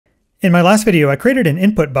In my last video, I created an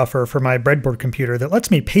input buffer for my breadboard computer that lets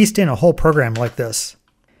me paste in a whole program like this.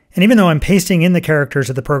 And even though I'm pasting in the characters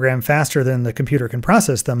of the program faster than the computer can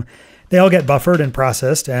process them, they all get buffered and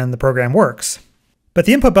processed and the program works. But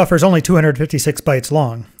the input buffer is only 256 bytes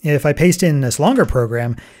long. If I paste in this longer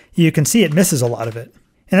program, you can see it misses a lot of it.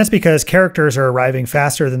 And that's because characters are arriving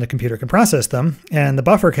faster than the computer can process them, and the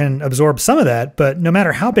buffer can absorb some of that, but no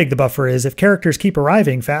matter how big the buffer is, if characters keep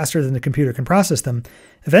arriving faster than the computer can process them,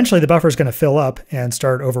 eventually the buffer is going to fill up and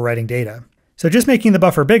start overwriting data. So just making the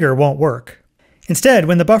buffer bigger won't work. Instead,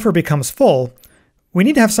 when the buffer becomes full, we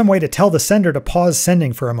need to have some way to tell the sender to pause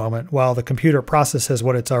sending for a moment while the computer processes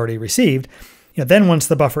what it's already received. Then once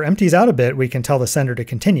the buffer empties out a bit, we can tell the sender to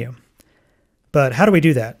continue. But how do we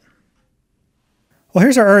do that? Well,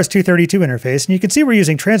 here's our RS232 interface, and you can see we're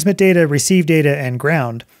using transmit data, receive data, and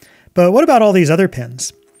ground. But what about all these other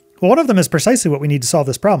pins? Well, one of them is precisely what we need to solve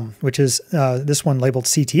this problem, which is this one labeled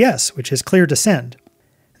CTS, which is clear to send.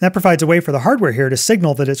 And that provides a way for the hardware here to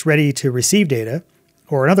signal that it's ready to receive data,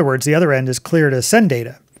 or in other words, the other end is clear to send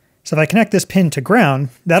data. So if I connect this pin to ground,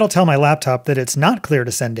 that'll tell my laptop that it's not clear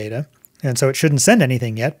to send data, and so it shouldn't send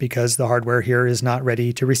anything yet because the hardware here is not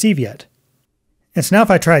ready to receive yet. And so now if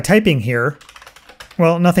I try typing here,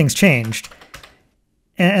 well, nothing's changed.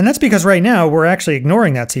 And that's because right now we're actually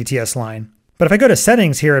ignoring that CTS line. But if I go to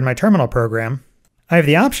settings here in my terminal program, I have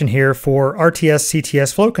the option here for RTS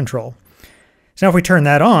CTS flow control. So now if we turn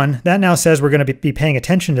that on, that now says we're going to be paying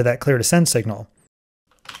attention to that clear to send signal.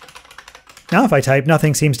 Now if I type,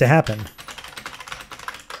 nothing seems to happen.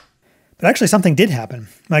 But actually something did happen.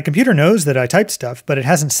 My computer knows that I typed stuff, but it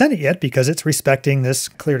hasn't sent it yet because it's respecting this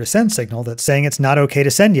clear to send signal that's saying it's not okay to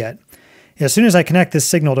send yet. As soon as I connect this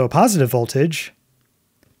signal to a positive voltage,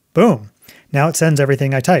 boom, now it sends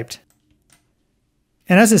everything I typed.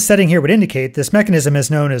 And as this setting here would indicate, this mechanism is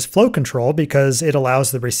known as flow control because it allows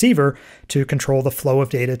the receiver to control the flow of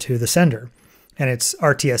data to the sender. And it's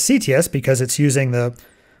RTS-CTS because it's using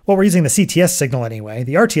we're using the CTS signal anyway.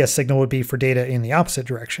 The RTS signal would be for data in the opposite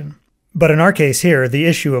direction. But in our case here, the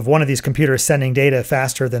issue of one of these computers sending data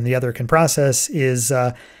faster than the other can process is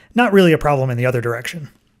not really a problem in the other direction.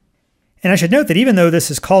 And I should note that even though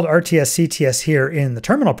this is called RTS-CTS here in the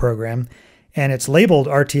terminal program, and it's labeled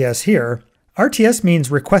RTS here, RTS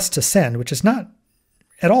means request to send, which is not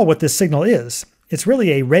at all what this signal is. It's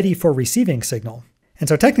really a ready for receiving signal. And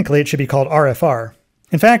so technically it should be called RFR.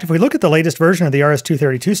 In fact, if we look at the latest version of the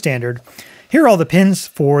RS232 standard, here are all the pins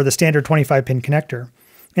for the standard 25-pin connector.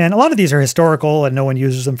 And a lot of these are historical and no one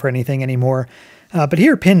uses them for anything anymore. But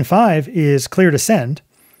here pin 5 is clear to send,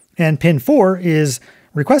 and pin 4 is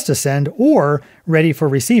request to send or ready for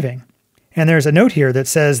receiving. And there's a note here that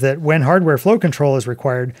says that when hardware flow control is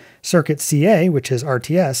required, circuit CA, which is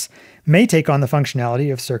RTS, may take on the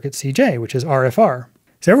functionality of circuit CJ, which is RFR.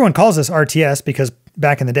 So everyone calls this RTS because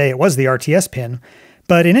back in the day it was the RTS pin,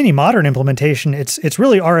 but in any modern implementation it's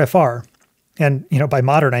really RFR. And by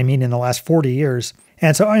modern I mean in the last 40 years.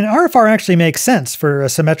 And so RFR actually makes sense for a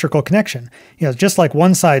symmetrical connection. Just like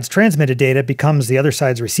one side's transmitted data becomes the other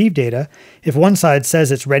side's received data, if one side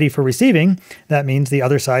says it's ready for receiving, that means the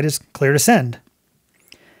other side is clear to send.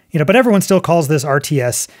 But everyone still calls this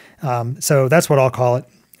RTS, so that's what I'll call it.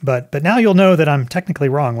 But now you'll know that I'm technically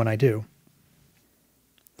wrong when I do.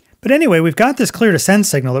 But anyway, we've got this clear to send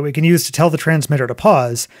signal that we can use to tell the transmitter to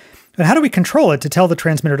pause. But how do we control it to tell the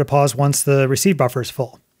transmitter to pause once the receive buffer is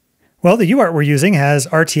full? Well, the UART we're using has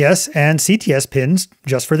RTS and CTS pins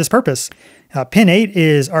just for this purpose. Pin 8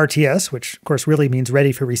 is RTS, which of course really means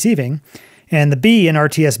ready for receiving. And the B in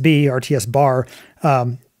RTSB, RTS bar,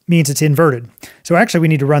 means it's inverted. So actually we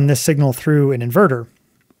need to run this signal through an inverter.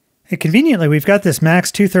 And conveniently, we've got this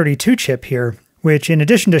MAX 232 chip here, which in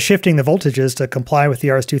addition to shifting the voltages to comply with the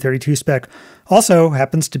RS232 spec, also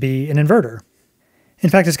happens to be an inverter. In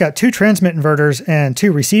fact, it's got 2 transmit inverters and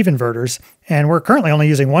 2 receive inverters, and we're currently only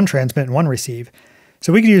using 1 transmit and 1 receive.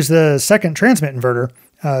 So we could use the second transmit inverter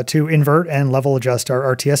to invert and level adjust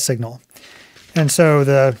our RTS signal. And so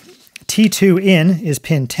the T2 in is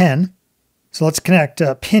pin 10. So let's connect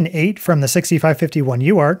pin 8 from the 6551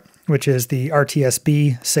 UART, which is the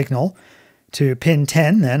RTSB signal, to pin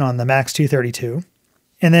 10 then on the MAX 232.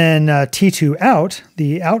 And then T2 out,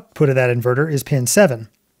 the output of that inverter, is pin 7.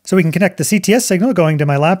 So we can connect the CTS signal going to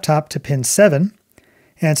my laptop to pin 7.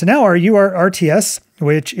 And so now our UART RTS,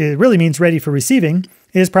 which really means ready for receiving,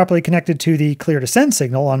 is properly connected to the clear to send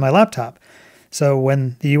signal on my laptop. So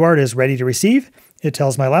when the UART is ready to receive, it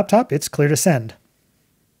tells my laptop it's clear to send.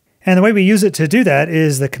 And the way we use it to do that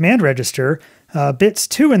is the command register. Bits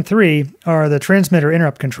 2 and 3 are the transmitter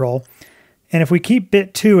interrupt control. And if we keep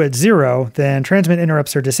bit 2 at 0, then transmit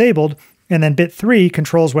interrupts are disabled, And then bit 3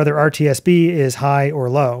 controls whether RTSB is high or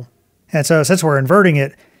low. And so since we're inverting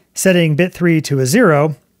it, setting bit 3 to a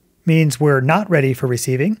 0 means we're not ready for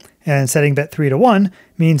receiving, and setting bit 3 to 1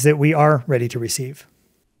 means that we are ready to receive.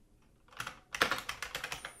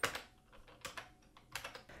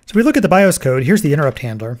 So we look at the BIOS code. Here's the interrupt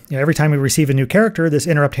handler. Every time we receive a new character, this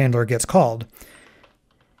interrupt handler gets called.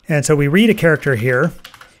 And so we read a character here,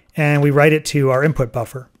 and we write it to our input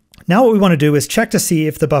buffer. Now what we want to do is check to see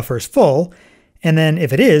if the buffer is full, and then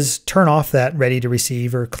if it is, turn off that ready to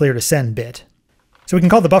receive or clear to send bit. So we can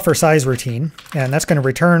call the buffer size routine, and that's going to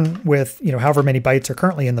return with however many bytes are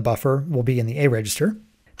currently in the buffer will be in the A register.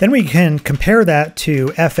 Then we can compare that to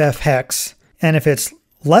FF hex, and if it's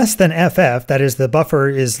less than FF, that is the buffer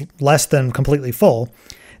is less than completely full,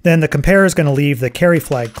 then the compare is going to leave the carry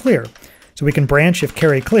flag clear. So we can branch if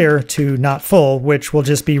carry clear to not full, which will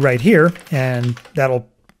just be right here, and that'll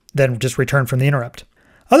then just return from the interrupt.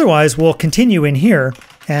 Otherwise, we'll continue in here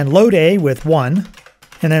and load A with 1,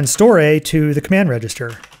 and then store A to the command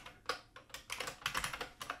register.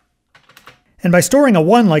 And by storing a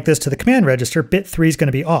 1 like this to the command register, bit 3 is going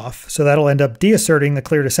to be off, so that'll end up deasserting the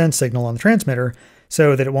clear to send signal on the transmitter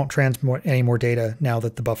so that it won't transmit any more data now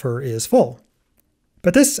that the buffer is full.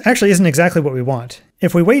 But this actually isn't exactly what we want.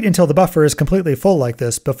 If we wait until the buffer is completely full like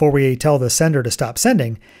this before we tell the sender to stop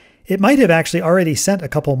sending, it might have actually already sent a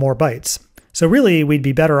couple more bytes. So really, we'd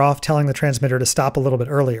be better off telling the transmitter to stop a little bit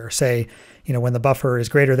earlier, say, when the buffer is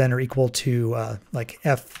greater than or equal to like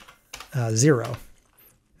F0.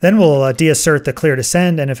 Then we'll deassert the clear to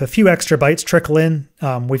send, and if a few extra bytes trickle in,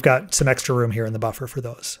 we've got some extra room here in the buffer for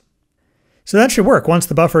those. So that should work. Once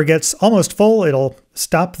the buffer gets almost full, it'll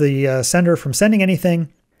stop the sender from sending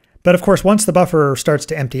anything. But of course, once the buffer starts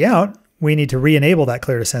to empty out, we need to re-enable that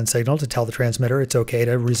clear to send signal to tell the transmitter it's okay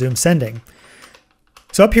to resume sending.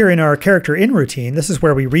 So up here in our character in routine, this is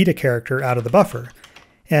where we read a character out of the buffer.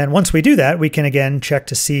 And once we do that, we can again check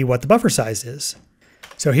to see what the buffer size is.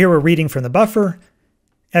 So here we're reading from the buffer,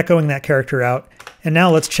 echoing that character out, and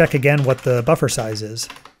now let's check again what the buffer size is.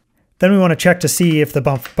 Then we want to check to see if the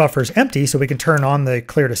buffer's empty so we can turn on the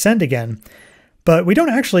clear to send again. But we don't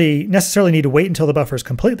actually necessarily need to wait until the buffer is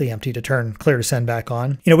completely empty to turn clear to send back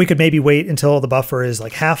on. We could maybe wait until the buffer is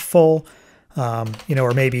like half full,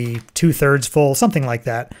 or maybe 2/3 full, something like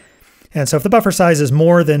that. And so if the buffer size is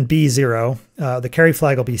more than B0, the carry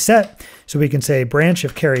flag will be set. So we can say branch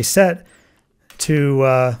if carry set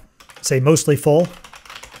to say mostly full.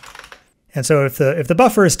 And so if the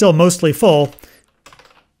buffer is still mostly full,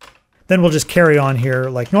 then we'll just carry on here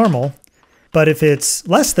like normal. But if it's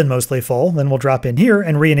less than mostly full, then we'll drop in here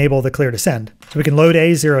and re-enable the clear to send. So we can load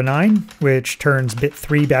A09, which turns bit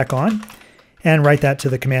 3 back on, and write that to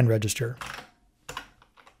the command register.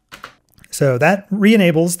 So that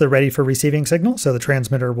re-enables the ready for receiving signal, so the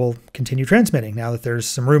transmitter will continue transmitting now that there's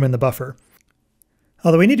some room in the buffer.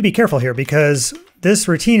 Although we need to be careful here because this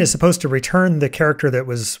routine is supposed to return the character that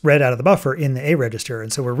was read out of the buffer in the A register.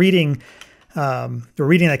 And so we're reading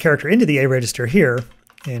that character into the A register here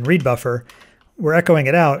in read buffer. We're echoing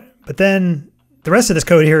it out, but then the rest of this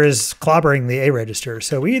code here is clobbering the A register.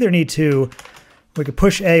 So we either need to, we could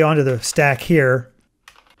push A onto the stack here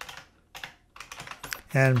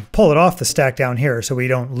and pull it off the stack down here so we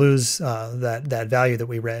don't lose that value that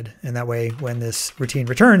we read. And that way, when this routine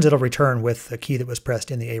returns, it'll return with the key that was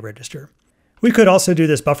pressed in the A register. We could also do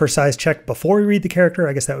this buffer size check before we read the character.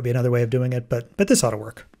 I guess that would be another way of doing it, but this ought to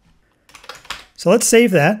work. So let's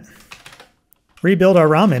save that, rebuild our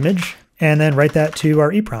ROM image, and then write that to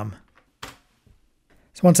our EEPROM.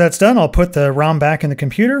 So once that's done, I'll put the ROM back in the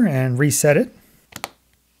computer and reset it.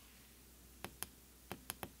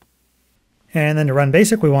 And then to run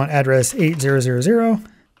BASIC, we want address 8000,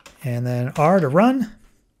 and then R to run.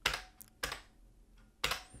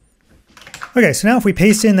 Okay, so now if we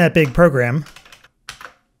paste in that big program,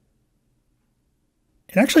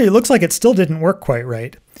 it actually looks like it still didn't work quite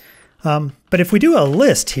right. But if we do a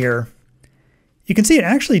list here, you can see it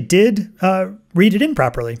actually did read it in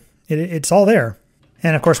properly. It's all there.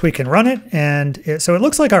 And of course we can run it. And so it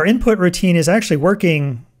looks like our input routine is actually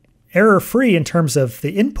working error-free in terms of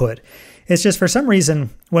the input. It's just for some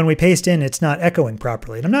reason, when we paste in, it's not echoing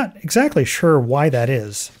properly. And I'm not exactly sure why that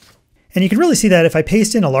is. And you can really see that if I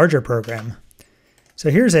paste in a larger program. So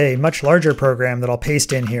here's a much larger program that I'll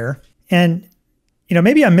paste in here. And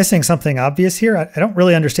maybe I'm missing something obvious here. I don't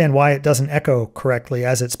really understand why it doesn't echo correctly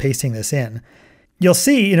as it's pasting this in. You'll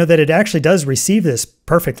see, that it actually does receive this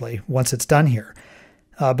perfectly once it's done here.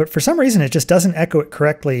 But for some reason, it just doesn't echo it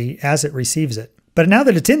correctly as it receives it. But now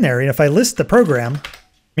that it's in there, if I list the program,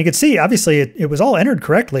 You can see, obviously, it was all entered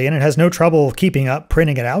correctly, and it has no trouble keeping up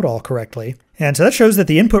printing it out all correctly. And so that shows that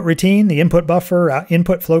the input routine, the input buffer,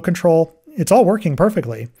 input flow control, it's all working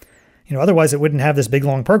perfectly. Otherwise it wouldn't have this big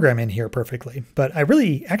long program in here perfectly. But I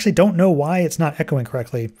really actually don't know why it's not echoing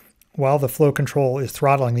correctly while the flow control is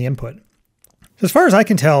throttling the input. So as far as I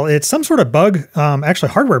can tell, it's some sort of bug, actually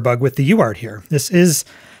hardware bug with the UART here. This is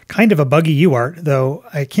kind of a buggy UART, though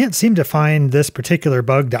I can't seem to find this particular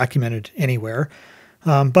bug documented anywhere.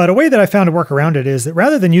 But a way that I found to work around it is that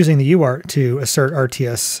rather than using the UART to assert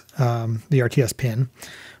RTS, the RTS pin,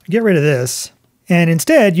 get rid of this and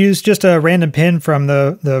instead use just a random pin from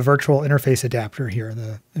the virtual interface adapter here,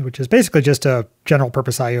 which is basically just a general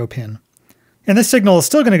purpose IO pin. And this signal is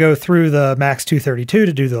still going to go through the max 232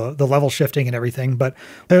 to do the level shifting and everything. But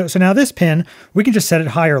so now this pin, we can just set it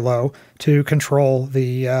high or low to control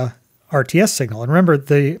the RTS signal. And remember,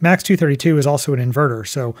 the max 232 is also an inverter.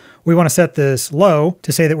 So we want to set this low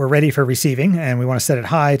to say that we're ready for receiving, and we want to set it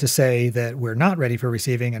high to say that we're not ready for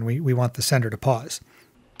receiving, and we want the sender to pause.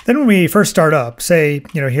 Then when we first start up, say,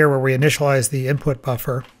 here where we initialize the input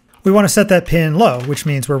buffer, we want to set that pin low, which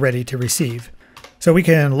means we're ready to receive. So we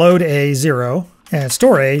can load a 0 and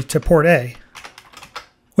store A to port A.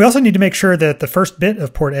 We also need to make sure that the first bit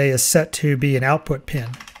of port A is set to be an output pin.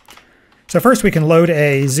 So first we can load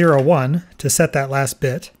a 01 to set that last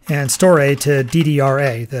bit and store A to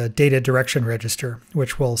DDRA, the data direction register,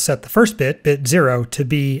 which will set the first bit, bit 0, to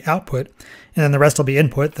be output, and then the rest will be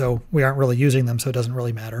input, though we aren't really using them, so it doesn't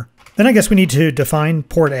really matter. Then I guess we need to define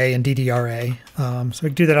port A and DDRA. So we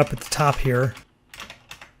can do that up at the top here.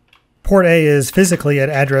 Port A is physically at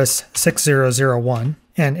address 6001.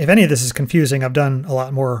 And if any of this is confusing, I've done a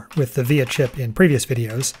lot more with the VIA chip in previous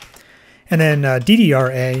videos. And then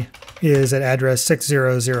DDRA is at address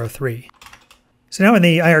 6003. So now in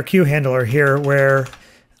the IRQ handler here, where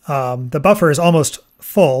the buffer is almost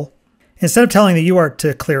full, instead of telling the UART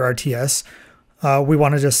to clear RTS, we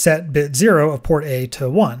want to just set bit 0 of port A to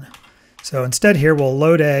 1. So instead here, we'll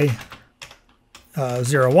load A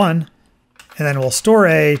 01, and then we'll store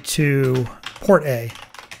A to port A.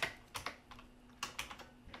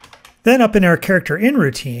 Then up in our character in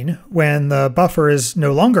routine, when the buffer is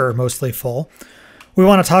no longer mostly full, we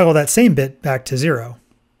want to toggle that same bit back to 0.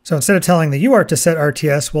 So instead of telling the UART to set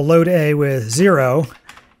RTS, we'll load A with 0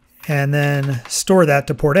 and then store that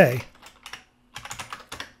to port A.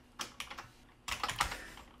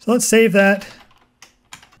 So let's save that,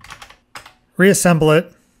 reassemble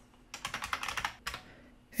it,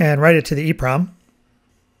 and write it to the EEPROM.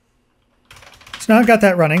 So now I've got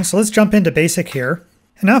that running, so let's jump into BASIC here.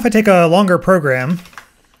 And now if I take a longer program,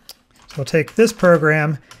 so we'll take this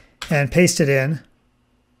program and paste it in.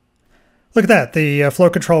 Look at that, the flow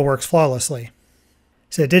control works flawlessly.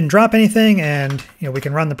 So it didn't drop anything, and we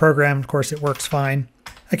can run the program. Of course, it works fine.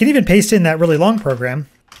 I can even paste in that really long program,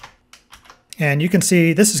 and you can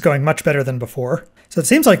see this is going much better than before. So it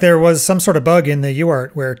seems like there was some sort of bug in the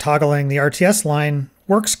UART where toggling the RTS line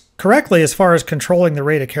works correctly as far as controlling the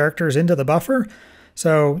rate of characters into the buffer.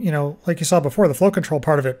 So, like you saw before, the flow control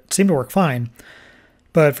part of it seemed to work fine.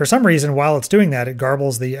 But for some reason, while it's doing that, it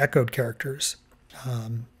garbles the echoed characters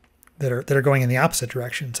that are going in the opposite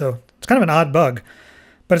direction. So it's kind of an odd bug.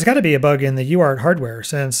 But it's got to be a bug in the UART hardware,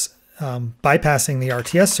 since bypassing the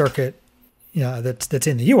RTS circuit that's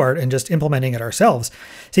in the UART and just implementing it ourselves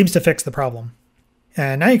seems to fix the problem.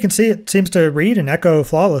 And now you can see it seems to read and echo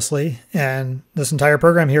flawlessly, and this entire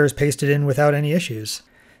program here is pasted in without any issues.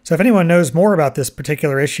 So if anyone knows more about this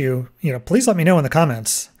particular issue, please let me know in the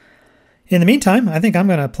comments. In the meantime, I think I'm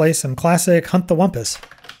going to play some classic Hunt the Wumpus.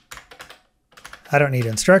 I don't need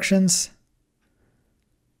instructions.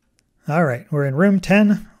 All right, we're in room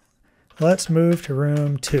 10. Let's move to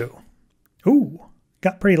room 2. Ooh,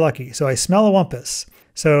 got pretty lucky. So I smell a Wumpus.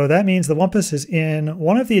 So that means the Wumpus is in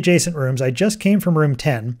one of the adjacent rooms. I just came from room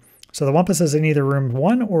 10. So the Wumpus is in either room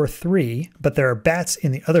 1 or 3, but there are bats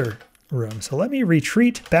in the other room. So let me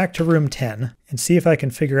retreat back to room 10 and see if I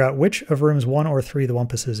can figure out which of rooms 1 or 3 the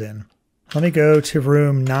Wumpus is in. Let me go to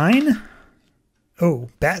room 9. Oh,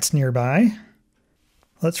 bats nearby.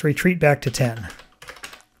 Let's retreat back to 10.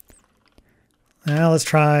 Now let's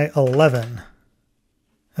try 11.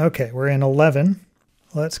 Okay, we're in 11.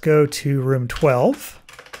 Let's go to room 12.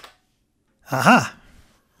 Aha!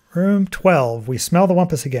 Room 12. We smell the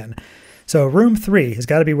Wumpus again. So room 3 has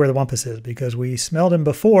got to be where the Wumpus is, because we smelled him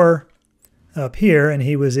before up here, and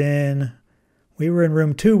he was in... We were in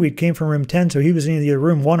room 2. We came from room 10, so he was in either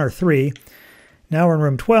room 1 or 3. Now we're in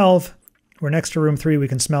room 12. We're next to room 3. We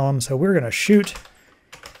can smell him, so we're going to shoot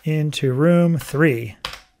into room 3.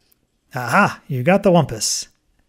 Aha! You got the Wumpus.